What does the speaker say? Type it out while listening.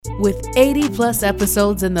With 80 plus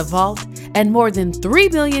episodes in the vault and more than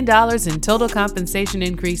 $3 billion in total compensation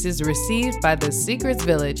increases received by the Secrets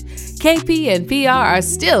Village, KP and PR are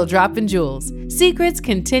still dropping jewels. Secrets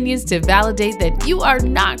continues to validate that you are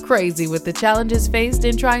not crazy with the challenges faced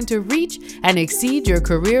in trying to reach and exceed your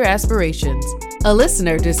career aspirations. A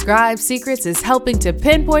listener describes Secrets as helping to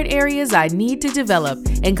pinpoint areas I need to develop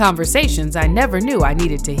and conversations I never knew I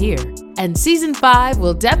needed to hear. And Season 5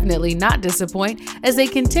 will definitely not disappoint as they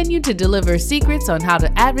continue to deliver secrets on how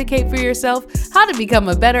to advocate for yourself, how to become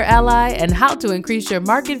a better ally, and how to increase your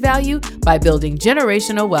market value by building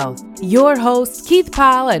generational wealth. Your hosts, Keith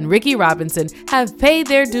Powell and Ricky Robinson, have paid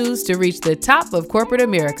their dues to reach the top of corporate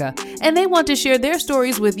America, and they want to share their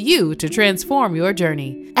stories with you to transform your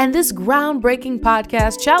journey. And this groundbreaking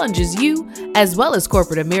podcast challenges you, as well as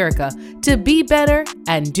corporate America, to be better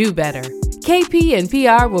and do better. KP and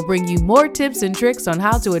PR will bring you more tips and tricks on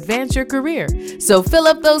how to advance your career. So fill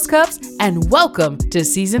up those cups and welcome to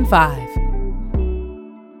Season 5.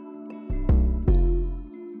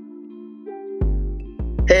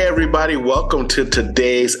 Hey everybody, welcome to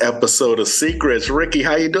today's episode of Secrets. Ricky,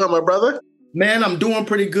 how you doing, my brother? Man, I'm doing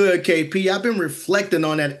pretty good, KP. I've been reflecting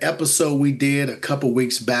on that episode we did a couple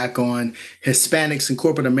weeks back on Hispanics in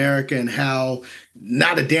corporate America and how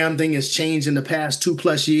not a damn thing has changed in the past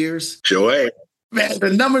 2+ years. Sure. Man, the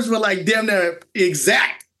numbers were like damn near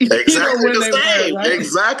exact. Exactly the same. Right?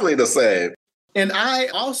 Exactly the same. And I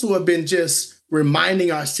also have been just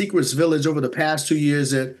reminding our Secrets Village over the past 2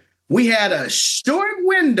 years that we had a short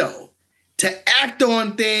window to act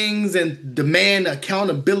on things and demand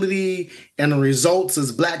accountability and the results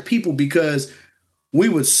as Black people, because we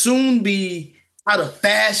would soon be out of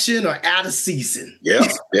fashion or out of season. Yeah.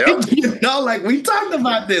 Like we talked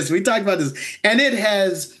about this. And it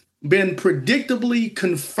has been predictably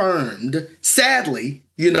confirmed, sadly,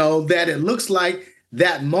 that it looks like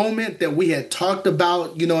that moment that we had talked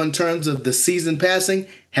about, in terms of the season passing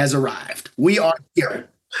has arrived. We are here.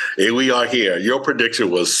 And we are here. Your prediction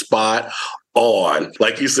was spot on.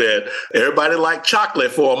 Like you said, everybody liked chocolate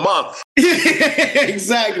for a month.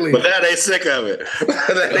 Exactly. But now they sick of it.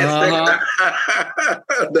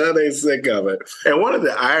 Now they sick of it. And one of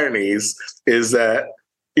the ironies is that,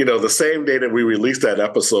 the same day that we released that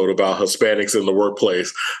episode about Hispanics in the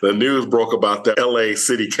workplace, the news broke about the LA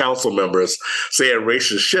City Council members saying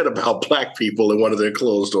racist shit about Black people in one of their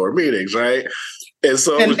closed door meetings, right? And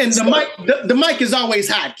so, the mic is always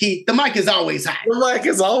hot, Keith. The mic is always hot. The mic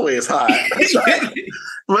is always hot. Right.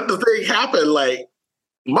 But the thing happened like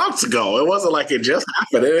months ago. It wasn't like it just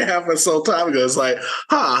happened. It happened some time ago. It's like,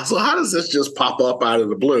 so how does this just pop up out of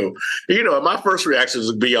the blue? And my first reaction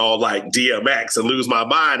would be all like DMX and lose my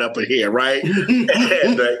mind up in here, right?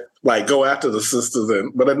 And like go after the sisters.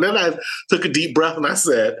 But then I took a deep breath and I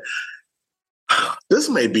said, this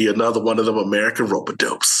may be another one of them American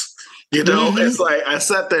rope-a-dopes. It's like I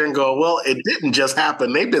sat there and go, well, it didn't just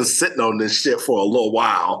happen. They've been sitting on this shit for a little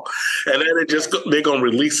while. And then they're going to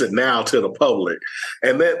release it now to the public.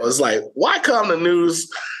 And then it was like, why come the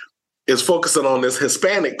news is focusing on this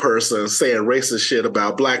Hispanic person saying racist shit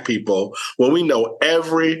about Black people when we know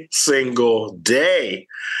every single day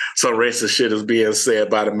some racist shit is being said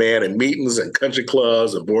by the man in meetings and country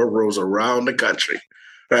clubs and boardrooms around the country,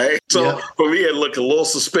 right? So for me, it looked a little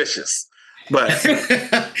suspicious. But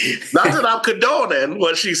not that I'm condoning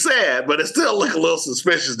what she said, but it still looked a little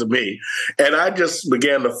suspicious to me. And I just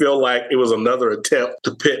began to feel like it was another attempt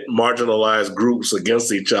to pit marginalized groups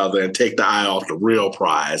against each other and take the eye off the real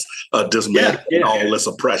prize of dismantling all this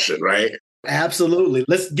oppression, right? Absolutely.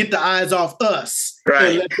 Let's get the eyes off us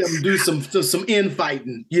and let them do some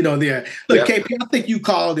infighting, there. Look, KP, I think you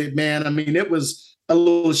called it, man. I mean, it was a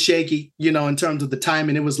little shaky, in terms of the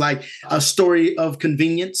timing. It was like a story of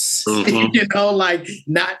convenience, like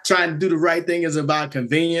not trying to do the right thing is about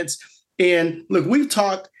convenience. And look, we've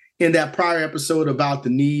talked in that prior episode about the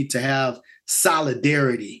need to have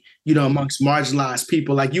solidarity, amongst marginalized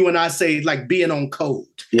people. Like you and I say, like being on code.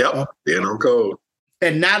 Yep, being on code.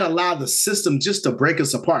 And not allow the system just to break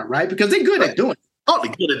us apart, right? Because they're good at doing it. Oh,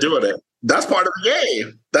 they're good at doing it. That's part of the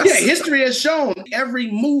game. History has shown every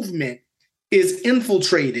movement is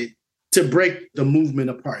infiltrated to break the movement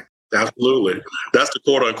apart. Absolutely. That's the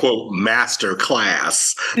quote unquote master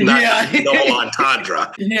class, not double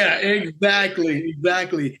entendre. Yeah, exactly.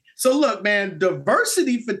 So look, man,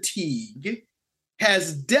 diversity fatigue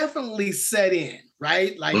has definitely set in,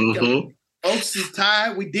 right? Like folks is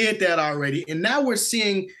tired. We did that already. And now we're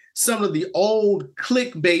seeing some of the old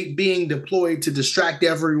clickbait being deployed to distract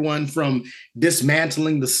everyone from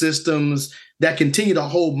dismantling the systems that continue to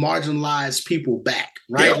hold marginalized people back,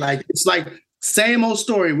 right? Like it's like same old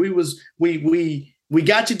story. We We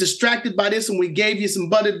got you distracted by this, and we gave you some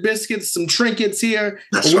buttered biscuits, some trinkets here.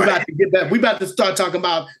 That's we're right. about to get back. We're about to start talking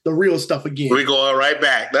about the real stuff again. We're going right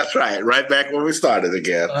back. That's right. Right back where we started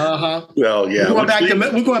again. Uh-huh. Well, yeah.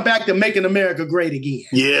 We're going back to making America great again.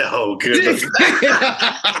 Yeah. Oh, goodness.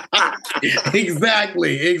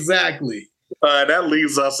 Exactly. That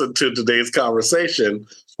leads us into today's conversation,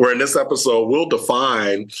 where in this episode, we'll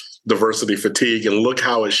define diversity fatigue and look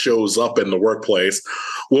how it shows up in the workplace.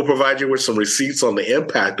 We'll provide you with some receipts on the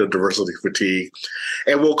impact of diversity fatigue,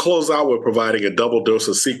 and we'll close out with providing a double dose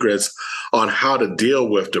of secrets on how to deal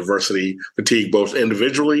with diversity fatigue, both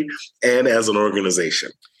individually and as an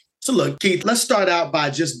organization. So look, Keith, let's start out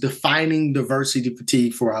by just defining diversity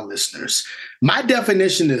fatigue for our listeners. My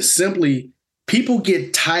definition is simply people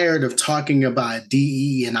get tired of talking about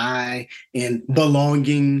DE&I and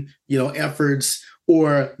belonging, efforts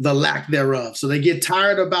or the lack thereof. So they get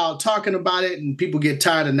tired about talking about it, and people get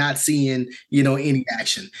tired of not seeing, any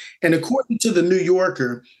action. And according to the New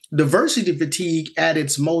Yorker, diversity fatigue at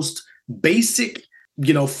its most basic,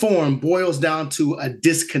 form boils down to a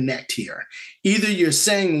disconnect here. Either you're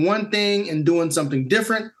saying one thing and doing something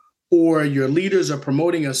different, or your leaders are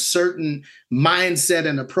promoting a certain mindset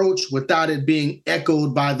and approach without it being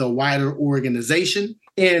echoed by the wider organization.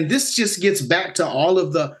 And this just gets back to all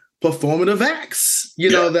of the performative acts,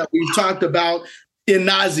 that we've talked about in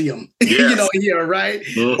nauseum, Yes. here, right?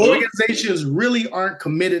 Mm-hmm. Organizations really aren't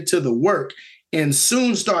committed to the work and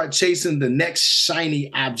soon start chasing the next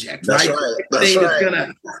shiny object, That's right? right. That's thing right. that's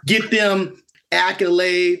gonna get them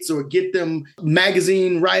accolades or get them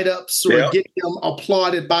magazine write-ups or get them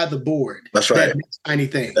applauded by the board. That's right. That tiny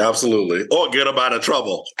thing. Absolutely. Or get them out of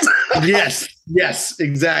trouble. Yes,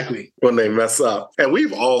 exactly. When they mess up. And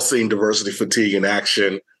we've all seen diversity fatigue in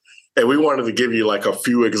action. And we wanted to give you like a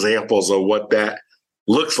few examples of what that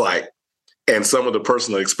looks like and some of the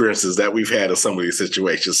personal experiences that we've had in some of these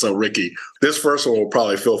situations. So, Ricky, this first one will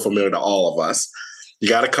probably feel familiar to all of us. You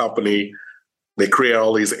got a company, they create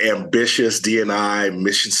all these ambitious D&I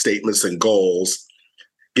mission statements and goals,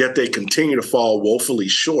 yet they continue to fall woefully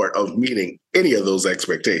short of meeting any of those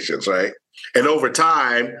expectations, right? And over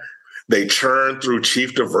time, they churn through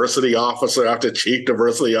chief diversity officer after chief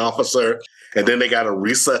diversity officer, and then they got to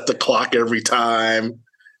reset the clock every time,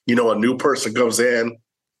 a new person comes in.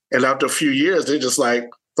 And after a few years, they're just like,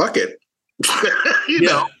 fuck it.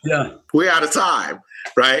 We're out of time,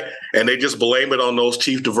 right? And they just blame it on those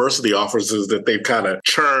chief diversity officers that they've kind of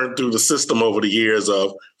churned through the system over the years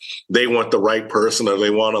of they want the right person or they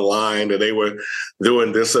want a line or they were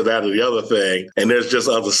doing this or that or the other thing. And there's just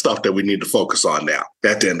other stuff that we need to focus on now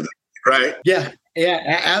at the end of the day, right? Yeah,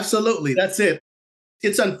 absolutely. That's it.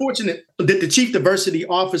 It's unfortunate that the chief diversity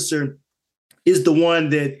officer is the one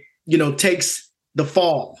that, takes the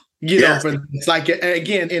fall. It's like,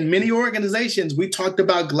 again, in many organizations, we talked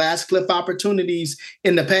about glass cliff opportunities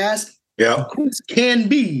in the past. Yeah. This can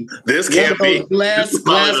be this is probably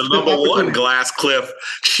the number one glass cliff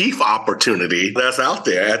chief opportunity that's out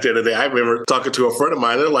there. At the end of the day, I remember talking to a friend of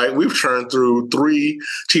mine. They're like, we've churned through 3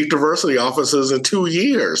 chief diversity officers in 2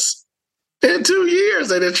 years. In 2 years,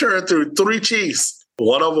 they did churn through 3 chiefs.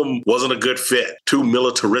 One of them wasn't a good fit, too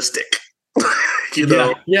militaristic.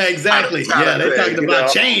 Yeah, exactly. They're talking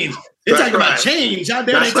about change. They're talking about change. Out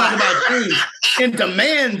there, they're talking about change and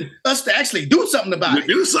demand us to actually do something about it.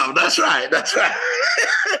 Do something. That's right.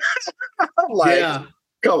 I'm like,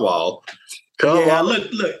 come on. Come on.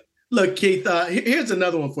 Look, Keith, here's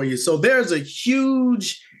another one for you. So there's a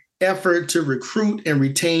huge effort to recruit and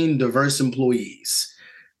retain diverse employees.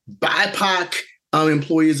 BIPOC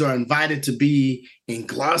employees are invited to be in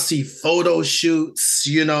glossy photo shoots,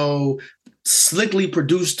 slickly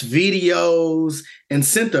produced videos, and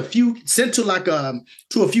sent to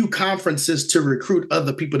a few conferences to recruit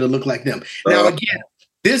other people to look like them. Now, again,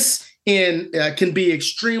 this can be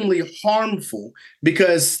extremely harmful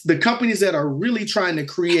because the companies that are really trying to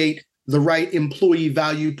create the right employee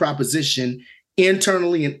value proposition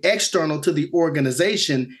internally and external to the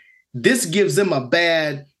organization, this gives them a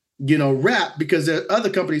bad rap because there are other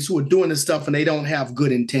companies who are doing this stuff and they don't have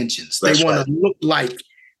good intentions. They want to look like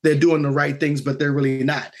they're doing the right things, but they're really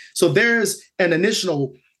not. So there's an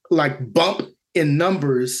initial bump in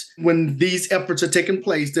numbers when these efforts are taking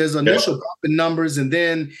place. There's an initial bump in numbers and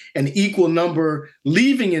then an equal number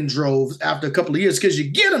leaving in droves after a couple of years because you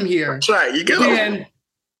get them here. That's right. You get them. And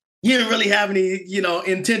you don't really have any,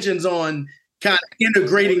 intentions on kind of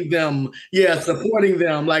integrating them, supporting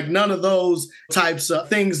them, like none of those types of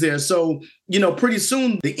things there. So, pretty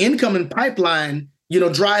soon the incoming pipeline,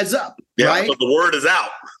 dries up, right? So the word is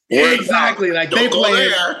out. Exactly. Out. Like Don't they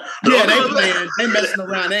playing. They playing. They messing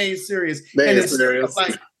around. They ain't serious. They ain't serious.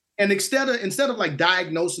 Like And instead of like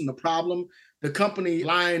diagnosing the problem, the company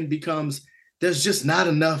line becomes, there's just not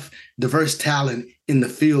enough diverse talent in the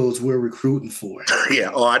fields we're recruiting for.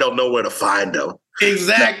 Yeah. Oh, I don't know where to find them.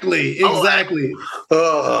 Exactly.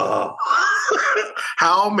 Oh.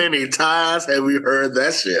 How many times have we heard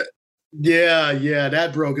that shit? Yeah,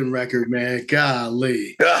 that broken record, man.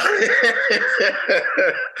 Golly.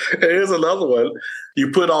 Here's another one.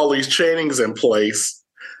 You put all these trainings in place,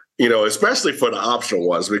 especially for the optional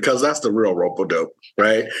ones, because that's the real rope-a-dope,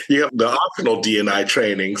 right? You have the optional D&I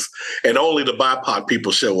trainings, and only the BIPOC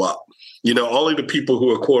people show up. Only the people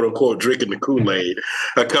who are quote unquote drinking the Kool-Aid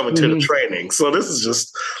are coming to the training. So this is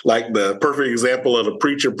just like the perfect example of the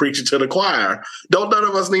preacher preaching to the choir. Don't none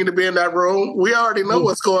of us need to be in that room. We already know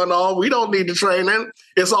what's going on. We don't need the training.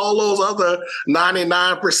 It's all those other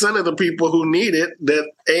 99% of the people who need it that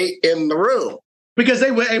ain't in the room. Because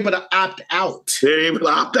they were able to opt out. They're able to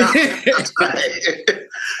opt out. That's right.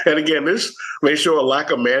 And again, this may show a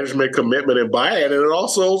lack of management commitment and buy-in, and it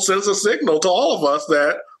also sends a signal to all of us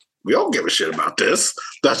that we don't give a shit about this.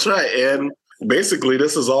 That's right. And basically,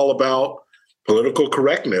 this is all about political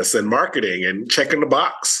correctness and marketing and checking the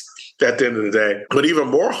box at the end of the day. But even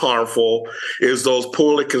more harmful is those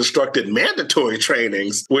poorly constructed mandatory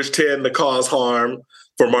trainings, which tend to cause harm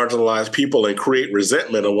for marginalized people and create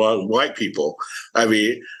resentment among white people. I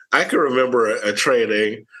mean, I can remember a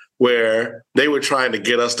training where they were trying to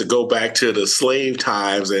get us to go back to the slave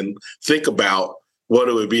times and think about what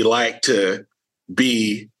it would be like to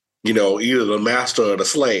be, either the master or the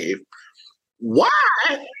slave. Why?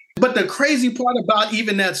 But the crazy part about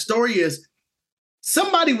even that story is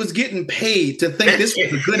somebody was getting paid to think this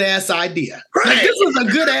was a good ass idea. Right. Like this was a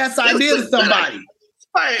good ass idea to somebody.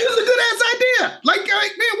 Right. This is a good ass idea. Like,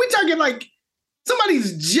 man, we're talking like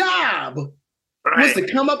somebody's job was to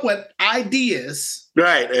come up with ideas.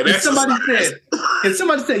 Right. And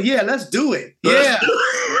somebody said, yeah, let's do it. Yeah,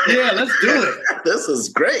 let's do it. This is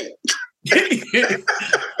great.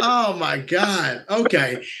 Oh my God.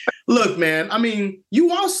 Okay. Look, man, I mean,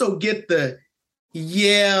 you also get the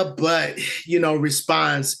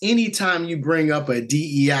response anytime you bring up a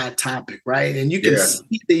DEI topic, right? And you can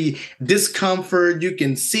see the discomfort, you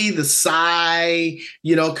can see the sigh,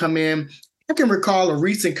 come in. I can recall a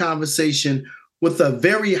recent conversation with a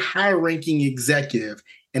very high-ranking executive,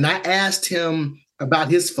 and I asked him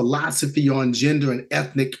about his philosophy on gender and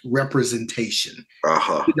ethnic representation.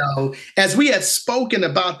 As we had spoken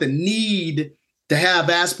about the need to have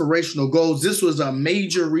aspirational goals, this was a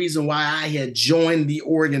major reason why I had joined the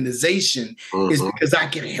organization, is because I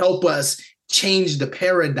can help us change the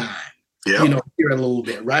paradigm, here a little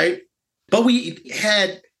bit, right? But we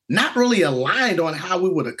had not really aligned on how we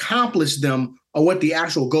would accomplish them or what the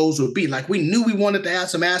actual goals would be. Like we knew we wanted to have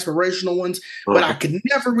some aspirational ones, but I could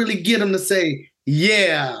never really get them to say,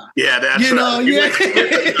 that's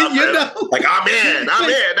like I'm in.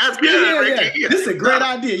 That's good. This is a great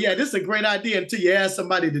idea. Yeah, this is a great idea until you ask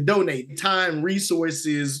somebody to donate time,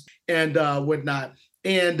 resources, and whatnot.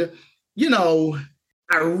 And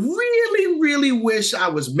I really, really wish I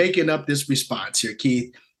was making up this response here,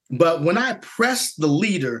 Keith. But when I pressed the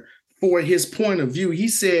leader for his point of view, he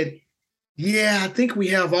said, I think we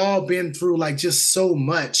have all been through like just so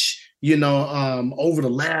much, over the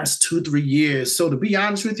last 2-3 years. So to be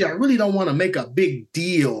honest with you, I really don't want to make a big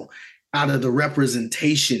deal out of the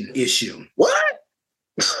representation issue. What?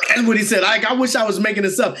 That's what he said. I wish I was making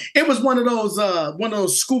this up. It was one of those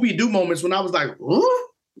Scooby-Doo moments when I was like,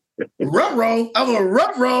 ruh-roh. I was a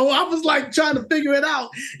ruh-roh. I was like trying to figure it out,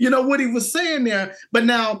 what he was saying there. But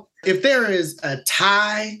now, if there is a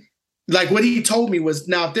tie, like what he told me was,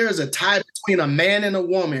 now if there is a tie between a man and a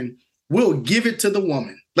woman, we'll give it to the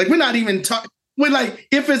woman. Like we're not even talking. We're like,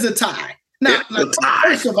 if it's a tie. Now,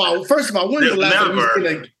 first of all, when is the last time you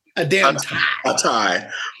get a damn tie? A tie.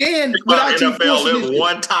 And without NFL, there's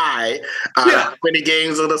one tie. Many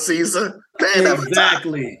games of the season.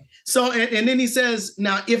 Exactly. So, and then he says,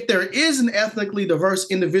 now, if there is an ethnically diverse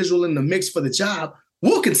individual in the mix for the job,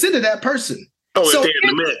 we'll consider that person. Oh, if they're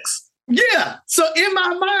in the mix. Yeah. So in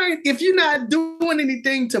my mind, if you're not doing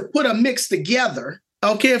anything to put a mix together,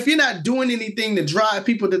 if you're not doing anything to drive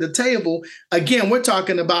people to the table, again, we're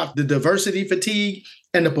talking about the diversity fatigue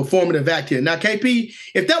and the performative act here. Now, KP,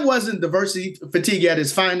 if that wasn't diversity fatigue at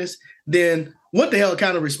its finest, then what the hell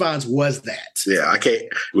kind of response was that? Yeah, I can't.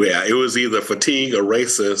 Yeah, it was either fatigue or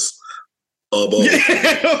racist. Right.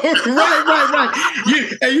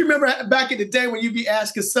 You remember back in the day when you'd be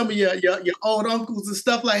asking some of your old uncles and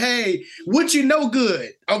stuff like, hey, what you know good?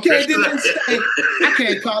 Okay, then they say, I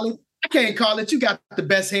can't call it. You got the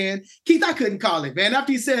best hand. Keith, I couldn't call it, man.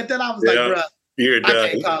 After he said that, I was like, bro, you're done. I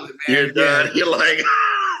can't call it, man. You're done. You're like,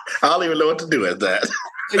 I don't even know what to do with that.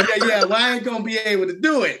 Yeah. Well, I ain't gonna be able to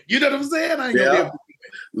do it. You know what I'm saying? I ain't gonna be able to do it.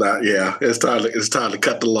 It's time to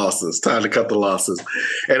cut the losses. Time to cut the losses.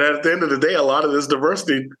 And at the end of the day, a lot of this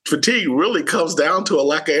diversity fatigue really comes down to a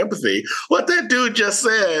lack of empathy. What that dude just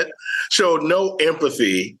said showed no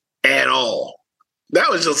empathy at all. That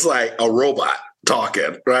was just like a robot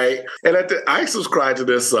talking, right? And I subscribe to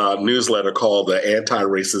this newsletter called the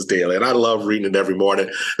Anti-Racist Daily, and I love reading it every morning.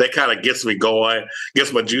 That kind of gets me going,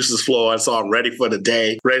 gets my juices flowing, so I'm ready for the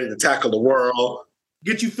day, ready to tackle the world.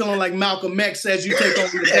 Get you feeling like Malcolm X as you take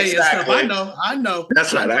over the day exactly. And stuff. I know.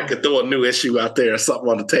 That's right. I could throw a new issue out there or something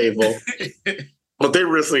on the table. But they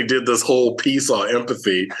recently did this whole piece on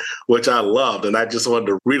empathy, which I loved. And I just wanted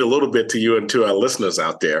to read a little bit to you and to our listeners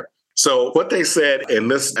out there. So what they said in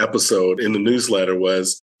this episode in the newsletter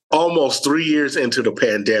was almost 3 years into the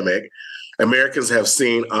pandemic, Americans have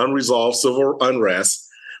seen unresolved civil unrest,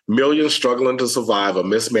 millions struggling to survive a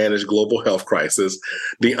mismanaged global health crisis,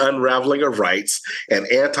 the unraveling of rights, and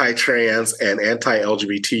anti-trans and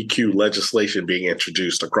anti-LGBTQ legislation being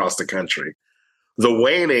introduced across the country. The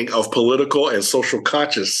waning of political and social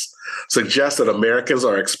conscience suggests that Americans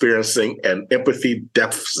are experiencing an empathy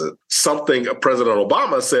deficit, something President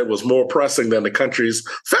Obama said was more pressing than the country's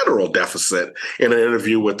federal deficit in an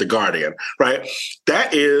interview with The Guardian, right?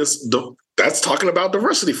 That's talking about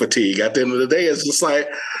diversity fatigue. At the end of the day, it's just like,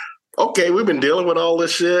 okay, we've been dealing with all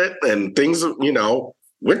this shit and things,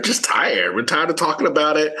 we're just tired. We're tired of talking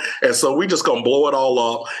about it. And so we just gonna blow it all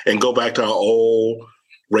up and go back to our old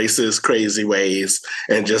racist, crazy ways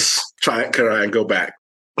and just try and go back.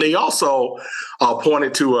 They also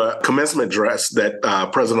pointed to a commencement address that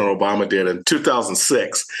President Obama did in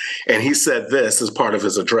 2006. And he said this as part of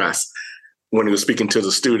his address when he was speaking to the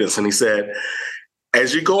students. And he said,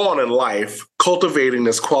 as you go on in life, cultivating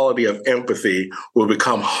this quality of empathy will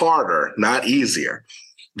become harder, not easier.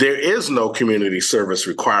 There is no community service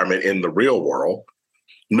requirement in the real world.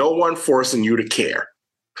 No one forcing you to care.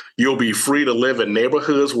 You'll be free to live in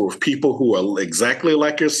neighborhoods with people who are exactly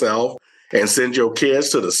like yourself and send your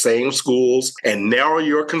kids to the same schools and narrow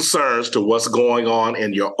your concerns to what's going on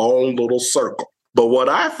in your own little circle. But what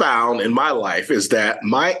I found in my life is that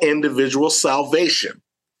my individual salvation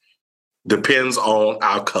depends on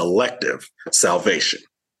our collective salvation.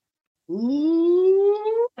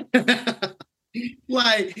 Ooh. That's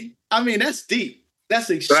deep. That's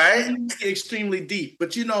extremely deep.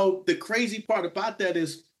 But, the crazy part about that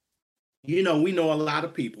is, we know a lot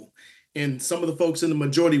of people, and some of the folks in the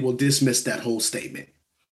majority will dismiss that whole statement.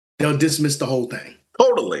 They'll dismiss the whole thing.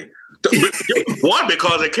 Totally. One,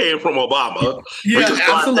 because it came from Obama. Yeah,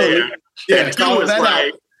 absolutely. Yeah, and two, is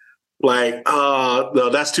no,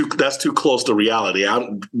 that's too close to reality.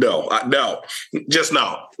 No, just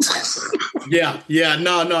no.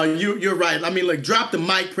 No, you're right. I mean, drop the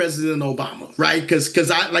mic, President Obama, right? Because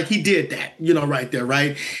he did that, right there,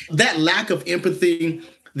 right? That lack of empathy,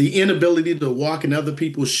 the inability to walk in other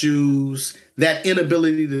people's shoes, that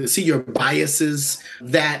inability to see your biases,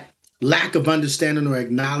 that lack of understanding or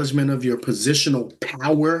acknowledgement of your positional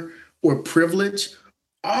power or privilege.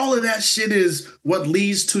 All of that shit is what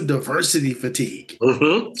leads to diversity fatigue.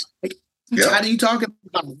 Mm-hmm. I'm tired of you talking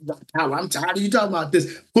about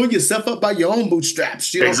this. Pull yourself up by your own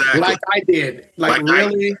bootstraps, exactly. Like I did. Like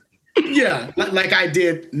I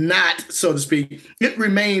did not, so to speak. It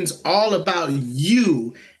remains all about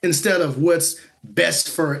you instead of what's best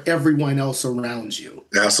for everyone else around you.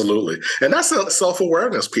 Absolutely. And that's a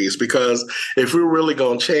self-awareness piece, because if we're really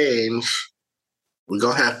going to change, we're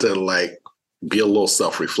going to have to be a little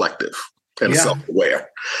self-reflective and self-aware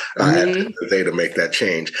at the end of the day to make that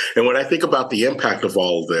change. And when I think about the impact of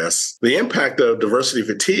all of this, the impact of diversity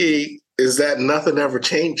fatigue is that nothing ever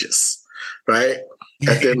changes, right?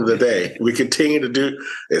 At the end of the day, we continue to do,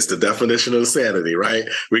 it's the definition of insanity, right?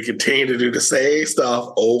 We continue to do the same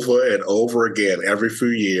stuff over and over again every few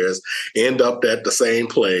years, end up at the same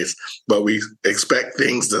place, but we expect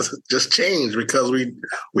things to just change because we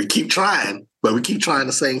keep trying, but we keep trying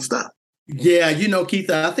the same stuff. Yeah, Keith,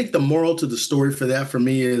 I think the moral to the story for that for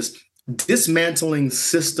me is dismantling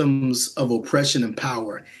systems of oppression and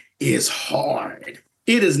power is hard.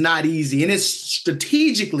 It is not easy, and it's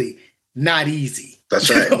strategically not easy. That's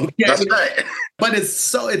right. Okay? That's right. But it's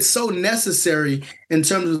so necessary in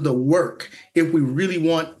terms of the work if we really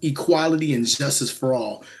want equality and justice for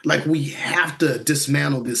all. We have to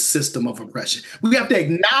dismantle this system of oppression. We have to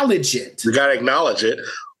acknowledge it. We got to acknowledge it.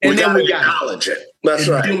 And then we got to acknowledge it. That's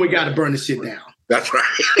right. And then we got to burn the shit down. That's right.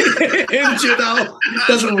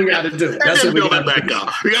 That's what we got to do. That's what we got to back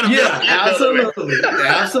up. We got to absolutely.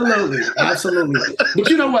 But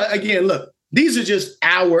you know what? Again, look. these are just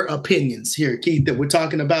our opinions here, Keith, that we're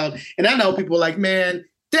talking about. And I know people are like, man,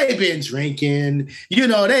 they've been drinking,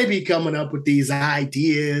 they be coming up with these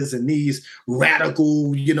ideas and these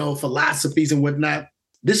radical, philosophies and whatnot.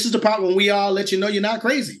 This is the part when we all let you know you're not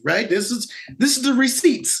crazy, right? This is the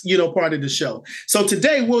receipts, part of the show. So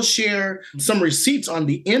today we'll share some receipts on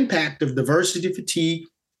the impact of diversity fatigue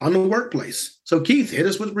on the workplace. So Keith, hit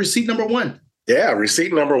us with receipt number 1. Yeah,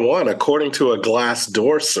 receipt number 1, according to a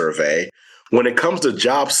Glassdoor survey, when it comes to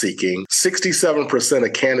job seeking, 67%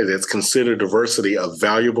 of candidates consider diversity a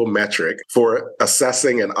valuable metric for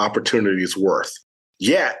assessing an opportunity's worth.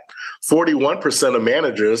 Yet, 41% of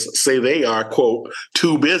managers say they are, quote,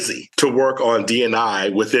 too busy to work on D&I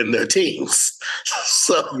within their teams.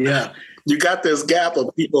 So yeah, you got this gap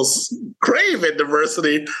of people craving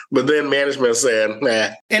diversity, but then management saying, nah.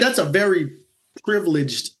 And that's a very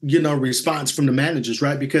privileged, response from the managers,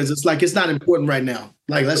 right? Because it's like, it's not important right now.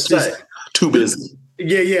 Like, let's just too busy.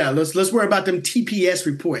 Yeah. Let's worry about them TPS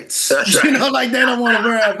reports. That's right. Like they don't want to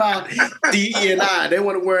worry about DE&I. They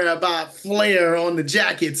want to worry about flair on the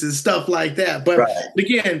jackets and stuff like that. But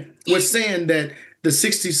again, we're saying that the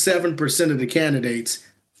 67% of the candidates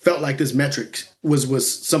felt like this metric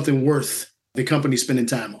was something worth the company spending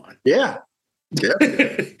time on. Yeah.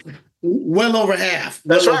 Well over half.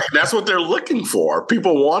 That's right. That's what they're looking for.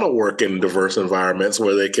 People want to work in diverse environments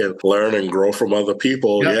where they can learn and grow from other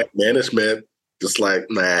people. Yep. Yeah, management, just like,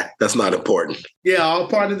 nah, that's not important. Yeah, all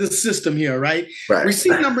part of the system here, right?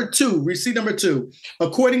 Receipt number two.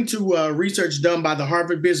 According to research done by the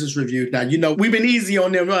Harvard Business Review. Now, we've been easy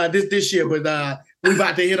on them this year, but we're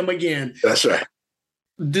about to hit them again. That's right.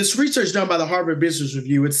 This research done by the Harvard Business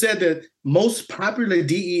Review, it said that most popular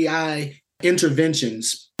DEI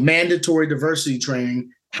interventions, mandatory diversity training,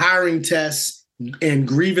 hiring tests, and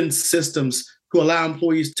grievance systems to allow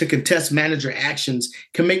employees to contest manager actions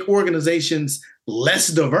can make organizations less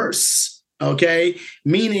diverse, okay?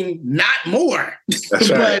 Meaning not more, That's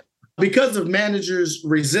right. But because of managers'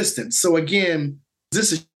 resistance. So again,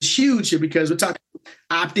 this is huge here because we're talking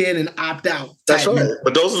opt in and opt out. That's right.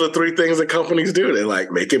 But those are the 3 things that companies do. They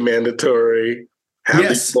like make it mandatory, have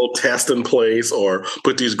these little tests in place, or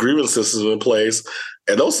put these grievance systems in place.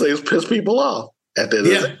 And those things piss people off at the end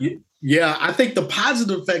of the day. Yeah, I think the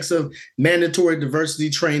positive effects of mandatory diversity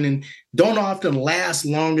training don't often last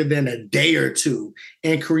longer than a day or two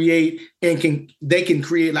and they can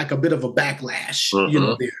create like a bit of a backlash,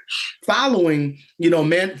 there. Following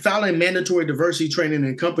mandatory diversity training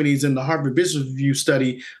in companies in the Harvard Business Review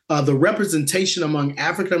study, the representation among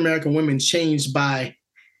African-American women changed by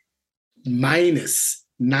minus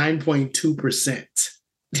 9.2%.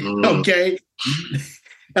 Okay.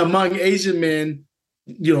 Among Asian men,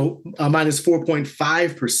 minus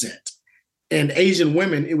 4.5%. And Asian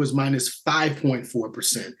women, it was minus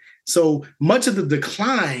 5.4%. So much of the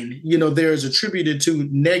decline, there is attributed to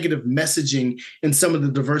negative messaging in some of the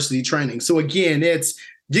diversity training. So again,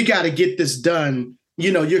 you got to get this done.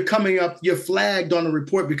 You're coming up, you're flagged on a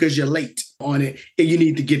report because you're late on it and you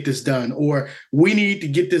need to get this done, or we need to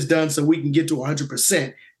get this done so we can get to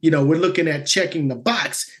 100%. We're looking at checking the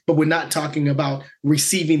box, but we're not talking about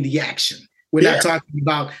receiving the action. We're not talking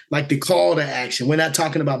about like the call to action. We're not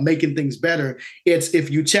talking about making things better. It's if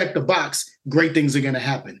you check the box, great things are going to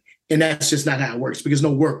happen. And that's just not how it works because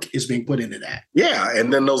no work is being put into that. Yeah.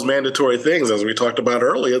 And then those mandatory things, as we talked about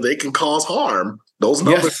earlier, they can cause harm. Those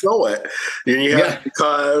numbers show it.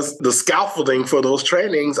 Because the scaffolding for those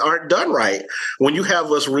trainings aren't done right. When you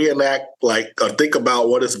have us reenact or think about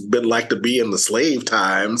what it's been like to be in the slave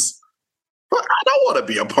times, I don't want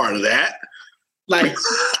to be a part of that. Like,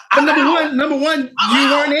 number one, you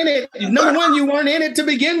weren't in it. Number one, you weren't in it to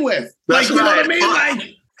begin with. That's you know what I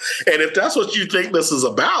mean? And if that's what you think this is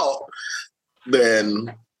about,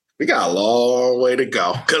 then we got a long way to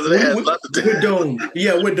go. Because we're doomed.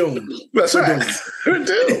 Yeah, we're doomed. That's right. We're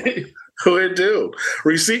doomed. We're doomed.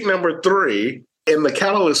 Receipt number 3. In the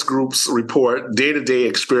Catalyst Group's report, Day-to-Day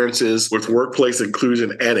Experiences with Workplace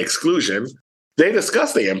Inclusion and Exclusion, they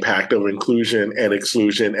discuss the impact of inclusion and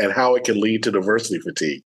exclusion and how it can lead to diversity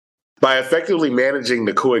fatigue. By effectively managing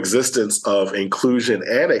the coexistence of inclusion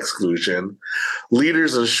and exclusion,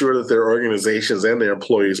 leaders ensure that their organizations and their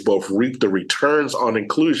employees both reap the returns on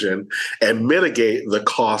inclusion and mitigate the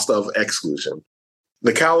cost of exclusion.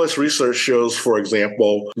 The Catalyst research shows, for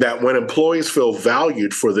example, that when employees feel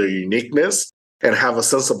valued for their uniqueness and have a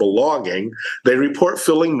sense of belonging, they report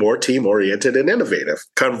feeling more team-oriented and innovative.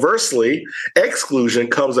 Conversely, exclusion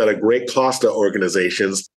comes at a great cost to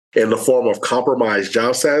organizations in the form of compromised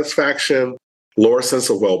job satisfaction, lower sense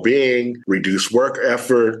of well-being, reduced work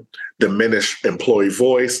effort, diminished employee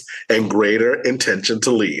voice, and greater intention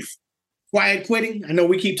to leave. quiet quitting. I know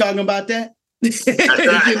we keep talking about that. That's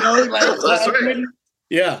right. You know, like That's right. quitting.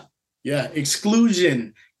 Yeah.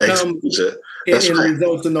 Exclusion. Exclusion. That's right.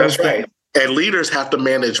 Results in those That's right. And leaders have to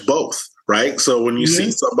manage both, right? So when you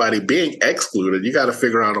see somebody being excluded, you got to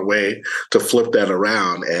figure out a way to flip that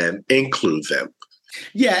around and include them.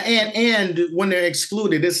 Yeah, and when they're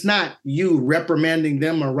excluded, it's not you reprimanding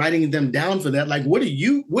them or writing them down for that. Like, what are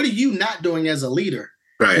you not doing as a leader?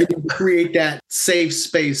 Right. To create that safe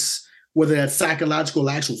space, whether that's psychological,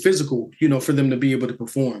 actual, physical, for them to be able to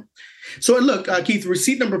perform. So look, Keith,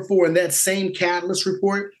 receipt number 4 in that same Catalyst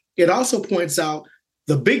report, it also points out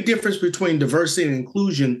the big difference between diversity and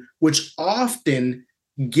inclusion, which often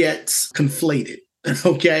gets conflated.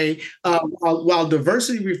 Okay. While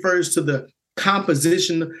diversity refers to the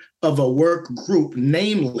composition of a work group,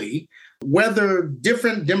 namely whether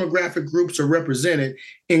different demographic groups are represented,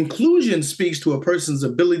 inclusion speaks to a person's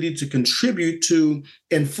ability to contribute to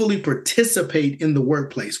and fully participate in the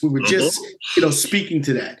workplace. We were just, speaking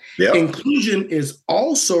to that. Yep. Inclusion is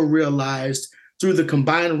also realized through the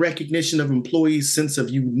combined recognition of employees' sense of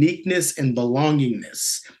uniqueness and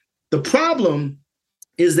belongingness. The problem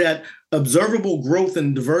is that observable growth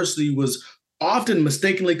and diversity was often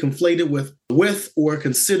mistakenly conflated with or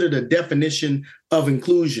considered a definition of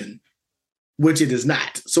inclusion, which it is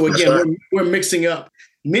not. So again, we're mixing up.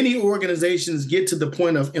 Many organizations get to the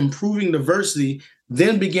point of improving diversity,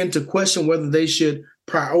 then begin to question whether they should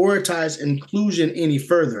prioritize inclusion any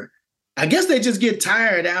further. I guess they just get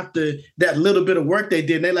tired after that little bit of work they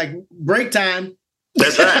did. And they're like, break time.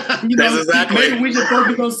 That's right. That's exactly. Maybe we should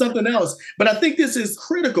focus on something else. But I think this is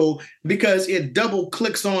critical because it double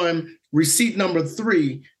clicks on receipt number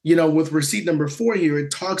 3. With receipt number 4 here,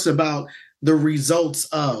 it talks about the results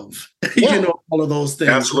of, all of those things.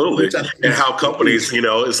 Absolutely. And how companies,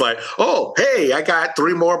 it's like, oh, hey, I got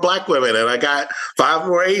 3 more Black women and I got 5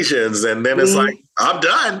 more Asians. And then it's like, I'm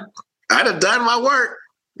done. I done done my work.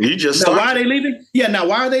 You just now, why are they leaving? Yeah, now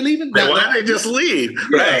why are they leaving? Now, why they just leave?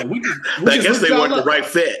 Right. I guess they weren't the right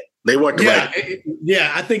fit. They weren't the right.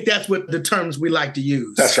 Yeah, I think that's what the terms we like to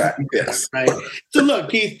use. That's right. Yes. Right. So look,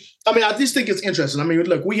 Keith, I just think it's interesting.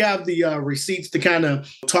 Look, we have the receipts to kind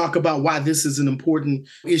of talk about why this is an important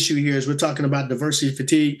issue here as we're talking about diversity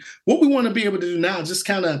fatigue. What we want to be able to do now is just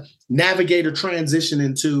kind of navigate or transition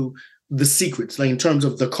into the secrets, like in terms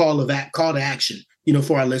of the call to action,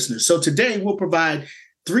 for our listeners. So today we'll provide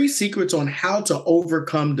 3 secrets on how to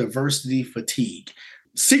overcome diversity fatigue.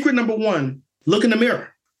 Secret number 1, look in the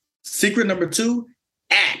mirror. Secret number 2,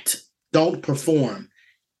 act, don't perform.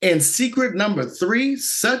 And secret number 3,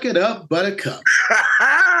 suck it up, buttercup.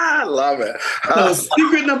 I love it. So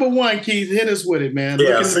secret number 1, Keith, hit us with it, man.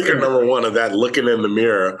 Yeah, secret number 1 of that, looking in the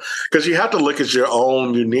mirror, because you have to look at your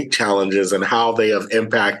own unique challenges and how they have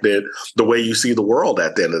impacted the way you see the world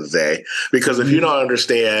at the end of the day. Because if you don't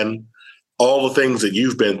understand all the things that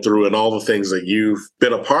you've been through and all the things that you've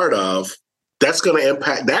been a part of,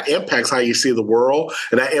 that impacts how you see the world,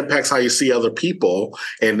 and that impacts how you see other people.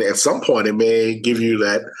 And at some point, it may give you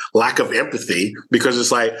that lack of empathy because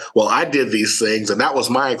it's like, well, I did these things and that was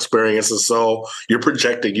my experience. And so you're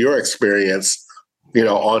projecting your experience,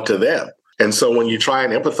 onto them. And so when you try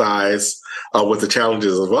and empathize with the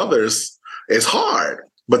challenges of others, it's hard.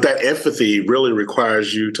 But that empathy really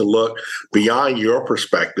requires you to look beyond your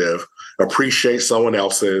perspective, appreciate someone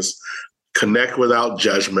else's, connect without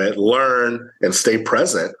judgment, learn, and stay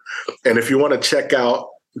present. And if you want to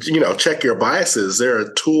check your biases, there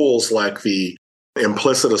are tools like the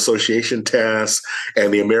implicit association test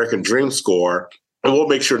and the American Dream Score. And we'll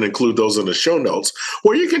make sure to include those in the show notes,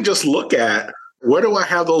 where you can just look at, where do I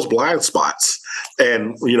have those blind spots?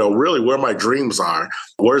 And, really where my dreams are,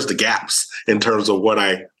 where's the gaps in terms of what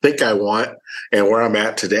I think I want and where I'm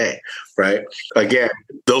at today, right? Again,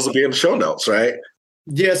 those will be in the show notes, right?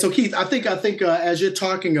 Yeah. So Keith, I think as you're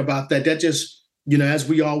talking about that just, as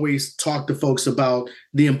we always talk to folks about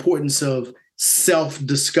the importance of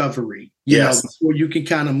self-discovery, before you can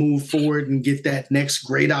kind of move forward and get that next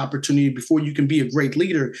great opportunity, before you can be a great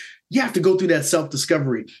leader, you have to go through that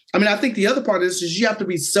self-discovery. I think the other part is you have to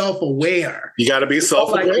be self-aware. You got to be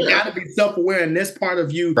self-aware. You got to be self-aware. And that's part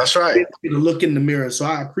of you. That's right. To look in the mirror. So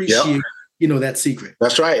I appreciate that secret.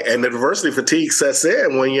 That's right. And the diversity fatigue sets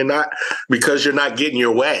in when because you're not getting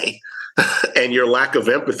your way and your lack of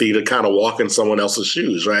empathy to kind of walk in someone else's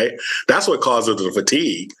shoes, right? That's what causes the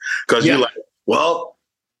fatigue. Because you're like, well,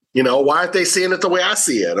 why aren't they seeing it the way I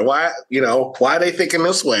see it? And why are they thinking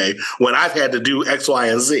this way when I've had to do X, Y,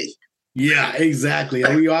 and Z? Yeah, exactly.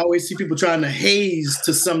 And we always see people trying to haze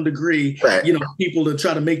to some degree, right. People to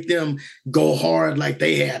try to make them go hard like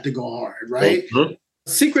they had to go hard, right? Mm-hmm.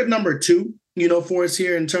 Secret number 2, for us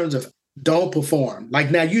here in terms of don't perform.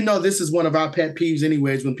 Like now, this is one of our pet peeves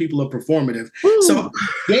anyways, when people are performative. Woo. So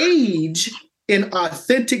engage in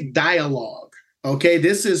authentic dialogue. Okay.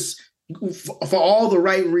 This is for all the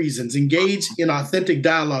right reasons. Engage in authentic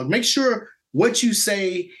dialogue. Make sure what you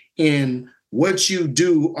say and what you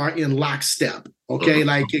do are in lockstep. Okay.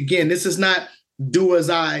 Like, again, this is not do as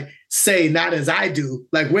I say, not as I do.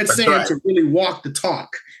 Like we're saying to really walk the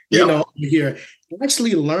talk, here.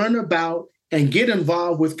 Actually learn about and get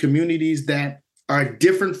involved with communities that are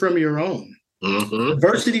different from your own.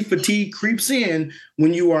 Diversity fatigue creeps in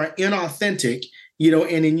when you are inauthentic,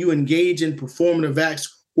 and then you engage in performative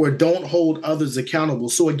acts or don't hold others accountable.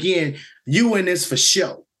 So again, you in this for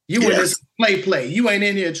show. You in this play. You ain't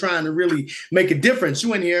in here trying to really make a difference.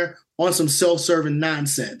 You in here on some self-serving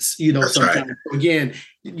nonsense, sometimes. Right. So again,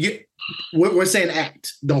 we're saying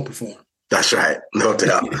act, don't perform. That's right. No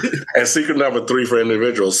doubt. And secret number 3 for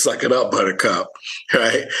individuals, suck it up, buttercup.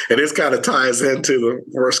 Right. And this kind of ties into the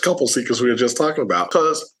first couple secrets we were just talking about.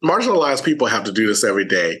 Because marginalized people have to do this every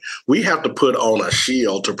day. We have to put on a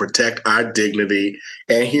shield to protect our dignity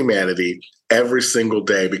and humanity every single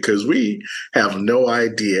day, because we have no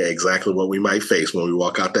idea exactly what we might face when we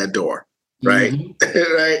walk out that door. Right.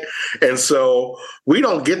 Right. And so we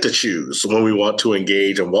don't get to choose when we want to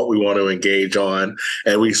engage and what we want to engage on.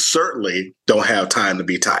 And we certainly don't have time to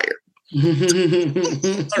be tired. Right.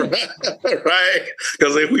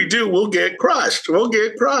 Because if we do, we'll get crushed. We'll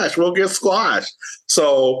get squashed.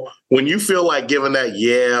 So when you feel like giving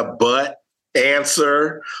that but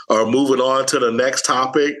answer or moving on to the next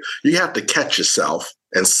topic, you have to catch yourself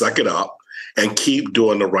and suck it up and keep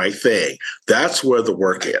doing the right thing. That's where the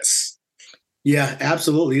work is. Yeah,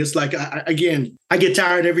 absolutely. It's like, I get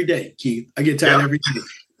tired every day, Keith. I get tired every day.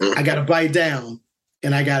 I got to bite down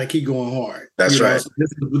and I got to keep going hard. That's right. So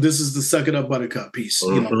this is the suck it up buttercup piece.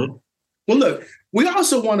 Well, look, we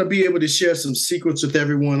also want to be able to share some secrets with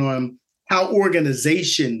everyone on how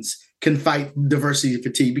organizations can fight diversity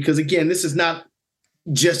fatigue. Because again, this is not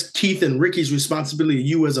just Keith and Ricky's responsibility,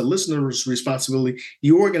 you as a listener's responsibility.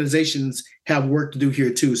 The organizations have work to do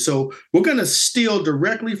here too. So we're going to steal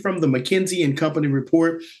directly from the McKinsey & Company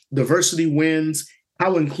report, Diversity Wins,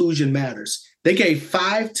 How Inclusion Matters. They gave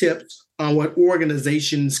 5 tips on what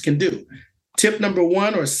organizations can do. Tip number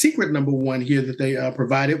 1, or secret number 1 here that they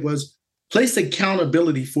provided, was place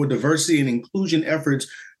accountability for diversity and inclusion efforts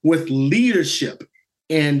with leadership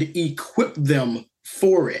and equip them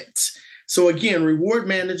for it. So again, reward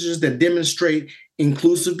managers that demonstrate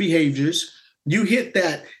inclusive behaviors. You hit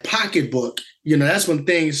that pocketbook, that's when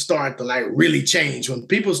things start to like really change. When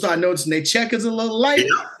people start noticing their check is a little light,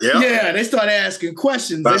 they start asking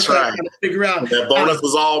questions. That's they start right. trying to figure out that bonus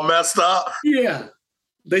was all messed up. Yeah.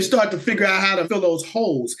 They start to figure out how to fill those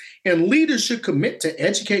holes. And leaders should commit to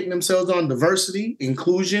educating themselves on diversity,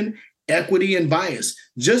 inclusion, equity, and bias,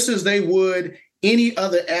 just as they would any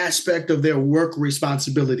other aspect of their work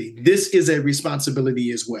responsibility. This is a responsibility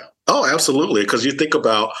as well. Oh, absolutely. Because you think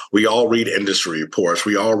about, we all read industry reports.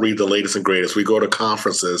 We all read the latest and greatest. We go to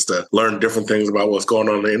conferences to learn different things about what's going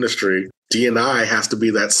on in the industry. D&I has to be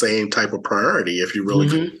that same type of priority if you really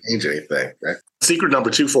can change anything. Right? Secret number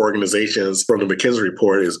 2 for organizations from the McKinsey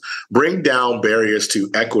report is bring down barriers to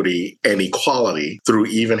equity and equality through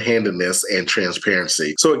even-handedness and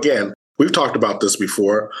transparency. So again, we've talked about this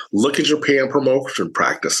before. Look at your pay and promotion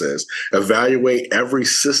practices. Evaluate every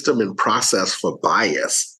system and process for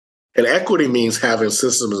bias. And equity means having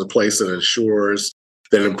systems in place that ensures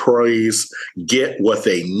that employees get what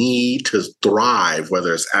they need to thrive,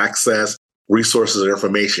 whether it's access, resources, or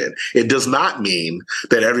information. It does not mean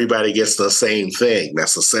that everybody gets the same thing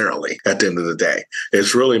necessarily at the end of the day.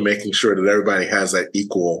 It's really making sure that everybody has that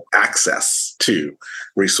equal access to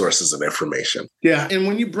resources and information. Yeah. And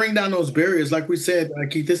when you bring down those barriers, like we said,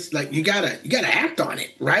 Keith, this like you gotta act on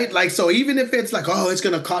it, right? Like, so even if it's like, oh, it's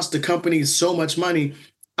gonna cost the company so much money.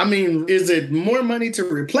 I mean, is it more money to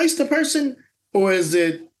replace the person, or is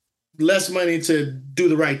it less money to do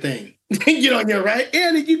the right thing? You're right.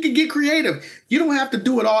 And you can get creative. You don't have to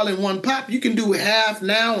do it all in one pop. You can do half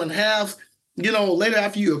now and half, later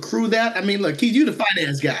after you accrue that. I mean, look, Keith, you the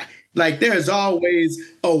finance guy. Like, there's always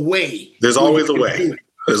a way. There's always a way.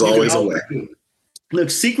 There's always a way. Look,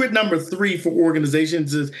 secret number 3 for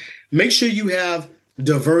organizations is make sure you have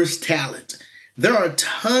diverse talent. There are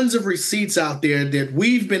tons of receipts out there that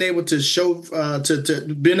we've been able to show,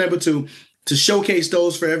 to showcase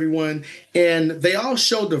those for everyone. And they all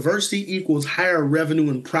show diversity equals higher revenue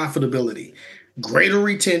and profitability, greater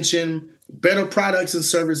retention, better products and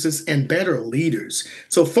services, and better leaders.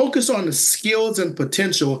 So focus on the skills and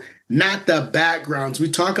potential, not the backgrounds. We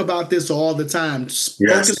talk about this all the time.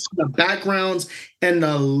 Focus on the backgrounds and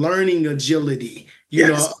the learning agility, you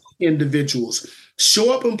know, individuals.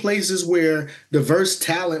 Show up in places where diverse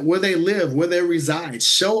talent, where they live, where they reside.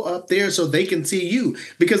 Show up there so they can see you.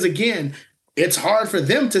 Because again, it's hard for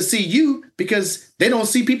them to see you because they don't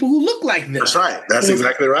see people who look like them. That's right. That's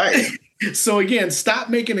exactly right. So again, stop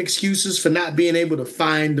making excuses for not being able to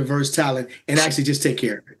find diverse talent and actually just take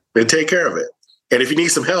care of it. And take care of it. And if you need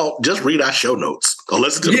some help, just read our show notes or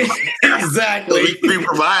listen to them. Exactly. We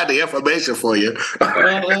provide the information for you.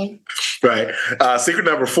 Right. Secret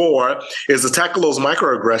number 4 is to tackle those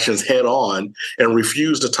microaggressions head on and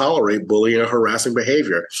refuse to tolerate bullying or harassing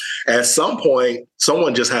behavior. At some point,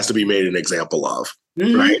 someone just has to be made an example of,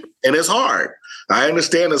 right? And it's hard. I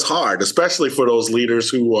understand it's hard, especially for those leaders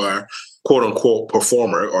who are quote unquote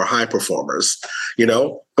performer or high performers, you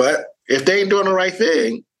know, but if they ain't doing the right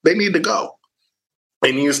thing, they need to go.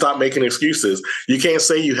 And you need to stop making excuses. You can't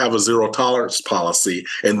say you have a zero tolerance policy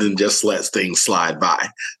and then just let things slide by.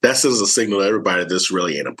 That sends a signal to everybody this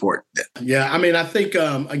really ain't important. Yeah, I mean, I think,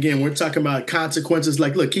 again, we're talking about consequences.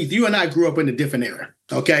 Like, look, Keith, you and I grew up in a different era,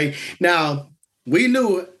 okay? Now, we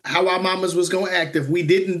knew how our mamas was going to act if we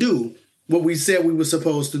didn't do what we said we were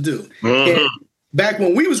supposed to do. And back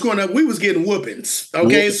when we was growing up, we was getting whoopings,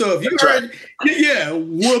 okay? So if you heard,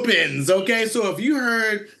 whoopings, okay? So if you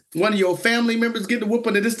heard one of your family members get the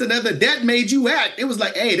whooping and this and that made you act. It was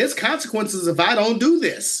like, hey, there's consequences if I don't do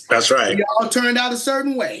this. That's right. Y'all turned out a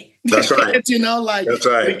certain way. That's right. You know, like, that's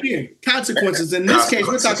right. Again, consequences. In this case,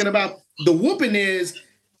 we're talking about the whooping is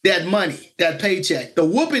that money, that paycheck. The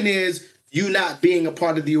whooping is you not being a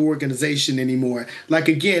part of the organization anymore. Like,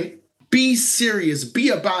 again, be serious. Be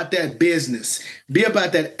about that business. Be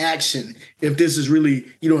about that action if this is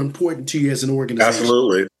really, you know, important to you as an organization.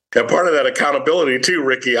 Absolutely. And part of that accountability too,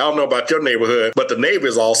 Ricky, I don't know about your neighborhood, but the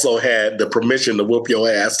neighbors also had the permission to whoop your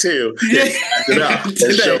ass too. And up and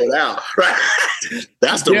show it out. Right.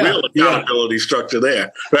 That's the real accountability structure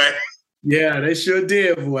there. Right. Yeah, they sure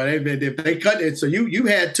did, boy. They cut it. So you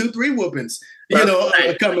had 2-3 whoopings, you know,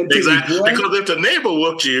 coming to you. Because if the neighbor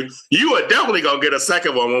whooped you, you were definitely gonna get a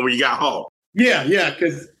second one when you got home. Yeah,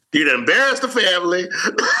 because you'd embarrass the family.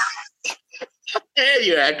 And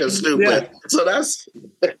you're acting stupid. Yeah. So that's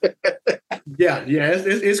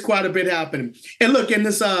it's quite a bit happening. And look, in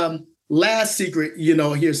this last secret, you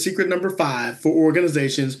know, here's secret number 5 for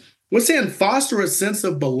organizations. We're saying foster a sense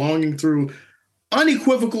of belonging through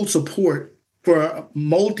unequivocal support for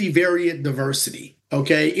multivariate diversity.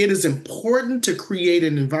 Okay, it is important to create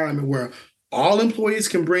an environment where all employees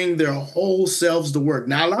can bring their whole selves to work.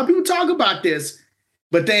 Now, a lot of people talk about this,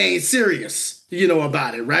 but they ain't serious, you know,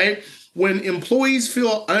 about it, right? When employees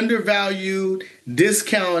feel undervalued,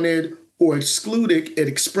 discounted, or excluded at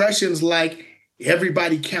expressions like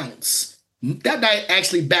everybody counts, that might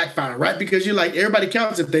actually backfire, right? Because you're like, everybody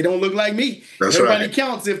counts if they don't look like me. That's everybody right.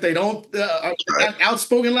 counts if they don't are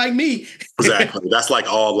outspoken like me. Exactly. That's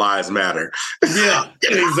like all lives matter. Yeah,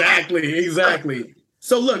 exactly.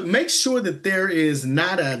 So look, make sure that there is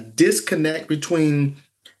not a disconnect between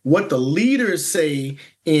what the leaders say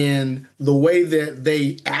and the way that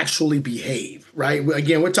they actually behave, right?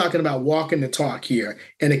 Again, we're talking about walking the talk here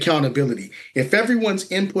and accountability. If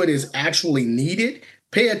everyone's input is actually needed,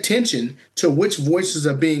 pay attention to which voices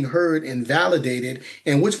are being heard and validated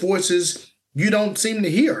and which voices you don't seem to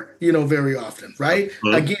hear, you know, very often, right?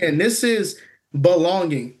 Mm-hmm. Again, this is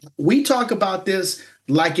belonging. We talk about this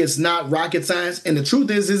like it's not rocket science, and the truth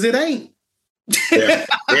is it ain't. Yeah,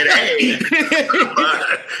 it ain't.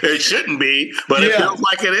 It shouldn't be, but it feels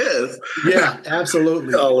like it is. Yeah,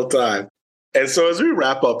 absolutely. All the time. And so as we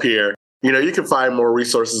wrap up here, you know, you can find more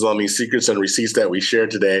resources on these secrets and receipts that we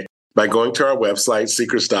shared today by going to our website,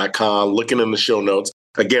 secrets.com, looking in the show notes.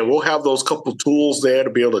 Again, we'll have those couple tools there to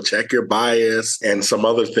be able to check your bias and some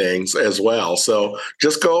other things as well. So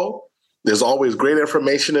just go. There's always great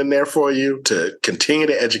information in there for you to continue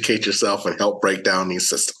to educate yourself and help break down these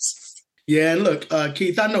systems. Yeah, and look,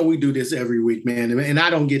 Keith, I know we do this every week, man, and I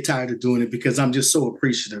don't get tired of doing it because I'm just so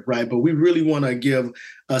appreciative, right? But we really want to give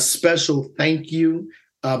a special thank you,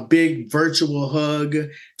 a big virtual hug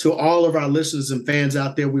to all of our listeners and fans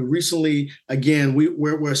out there. We recently, again,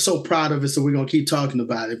 we're so proud of it, so we're going to keep talking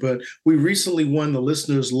about it. But we recently won the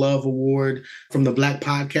Listeners Love Award from the Black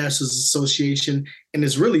Podcasters Association, and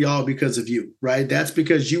it's really all because of you, right? That's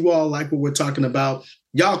because you all like what we're talking about.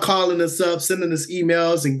 Y'all calling us up, sending us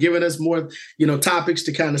emails, and giving us more, you know, topics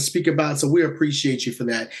to kind of speak about. So we appreciate you for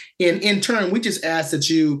that. And in turn, we just ask that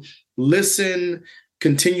you listen,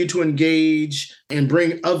 continue to engage and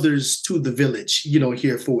bring others to the village,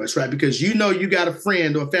 here for us, right? Because you got a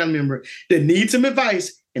friend or a family member that needs some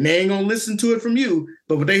advice and they ain't going to listen to it from you.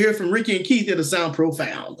 But when they hear from Ricky and Keith, it'll sound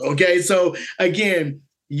profound. Okay. So again,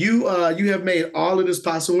 you have made all of this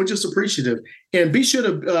possible. We're just appreciative. And be sure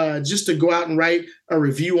to just to go out and write a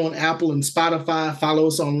review on Apple and Spotify, follow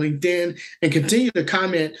us on LinkedIn, and continue to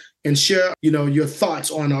comment and share, your thoughts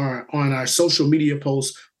on our social media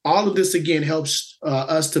posts. All of this, again, helps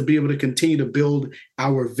us to be able to continue to build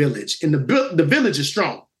our village. And the village is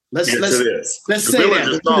strong. Let's say that.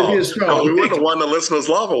 The village is strong. We wouldn't have won the Listeners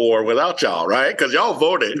Love Award without y'all, right? Because y'all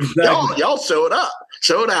voted. Exactly. Y'all showed up.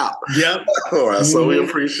 Showed out. Yep. All right, so we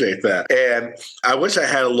appreciate that. And I wish I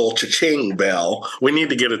had a little cha-ching bell. We need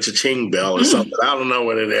to get a cha-ching bell or something. I don't know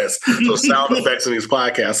what it is. So sound effects in these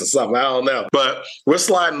podcasts or something. I don't know. But we're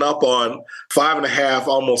sliding up on 5.5,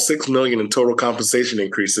 almost 6 million in total compensation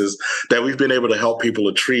increases that we've been able to help people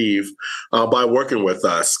achieve by working with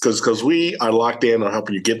us. Because we are locked in on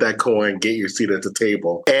helping you get that coin, get your seat at the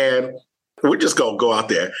table. And we're just going to go out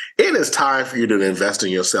there. It is time for you to invest in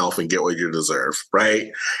yourself and get what you deserve,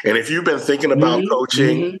 right? And if you've been thinking about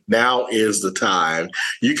coaching, now is the time.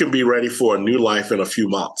 You can be ready for a new life in a few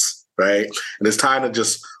months, right? And it's time to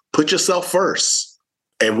just put yourself first.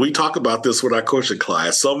 And we talk about this with our coaching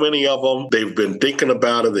class. So many of them, they've been thinking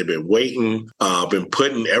about it. They've been waiting, been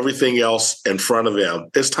putting everything else in front of them.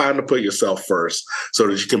 It's time to put yourself first so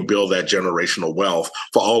that you can build that generational wealth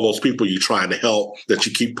for all those people you're trying to help that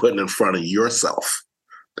you keep putting in front of yourself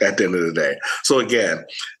at the end of the day. So again,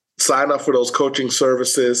 sign up for those coaching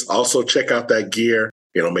services. Also check out that gear.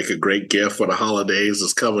 Make a great gift for the holidays.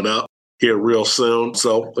 It's coming up here real soon.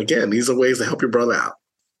 So again, these are ways to help your brother out.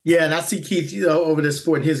 Yeah, and I see Keith, over there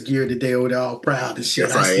sporting his gear today, over there all proud and shit.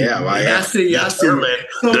 Yes, I am. I see. Determined.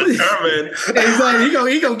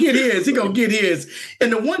 Exactly. He gonna get his. He gonna get his.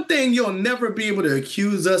 And the one thing you'll never be able to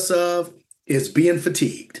accuse us of is being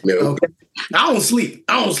fatigued. No. Okay. I don't sleep.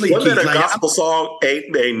 Wasn't it a gospel song?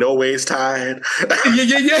 Ain't no ways tired. Yeah.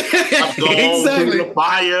 I'm going exactly. Through the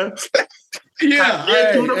fire.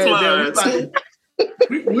 Yeah. Through the floods.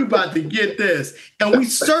 We about to get this, and we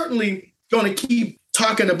certainly gonna keep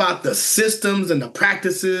talking about the systems and the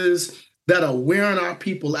practices that are wearing our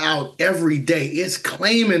people out every day. It's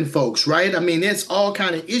claiming folks, right? I mean, it's all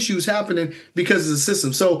kind of issues happening because of the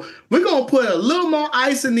system. So we're going to put a little more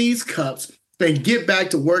ice in these cups and get back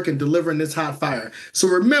to work and delivering this hot fire. So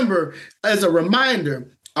remember, as a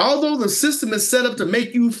reminder, although the system is set up to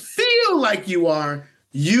make you feel like you are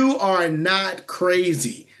not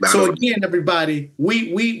crazy. So again, everybody,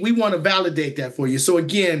 we want to validate that for you. So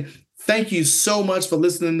again, thank you so much for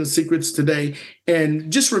listening to Secrets today.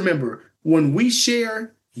 And just remember, when we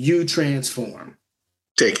share, you transform.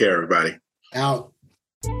 Take care, everybody. Out.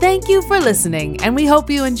 Thank you for listening, and we hope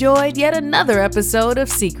you enjoyed yet another episode of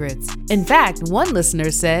Secrets. In fact, one listener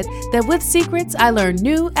said that with Secrets, I learned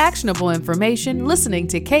new, actionable information listening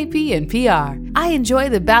to KP and PR. I enjoy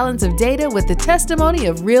the balance of data with the testimony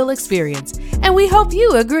of real experience, and we hope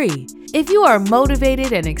you agree. If you are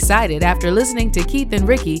motivated and excited after listening to Keith and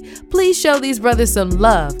Ricky, please show these brothers some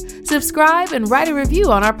love, subscribe, and write a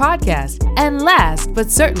review on our podcast. And last,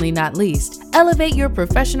 but certainly not least, elevate your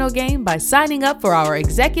professional game by signing up for our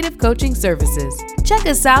executive coaching services. Check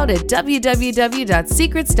us out at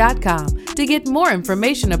www.secrets.com to get more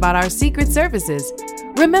information about our secret services.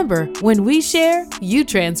 Remember, when we share, you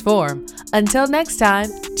transform. Until next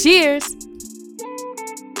time, cheers!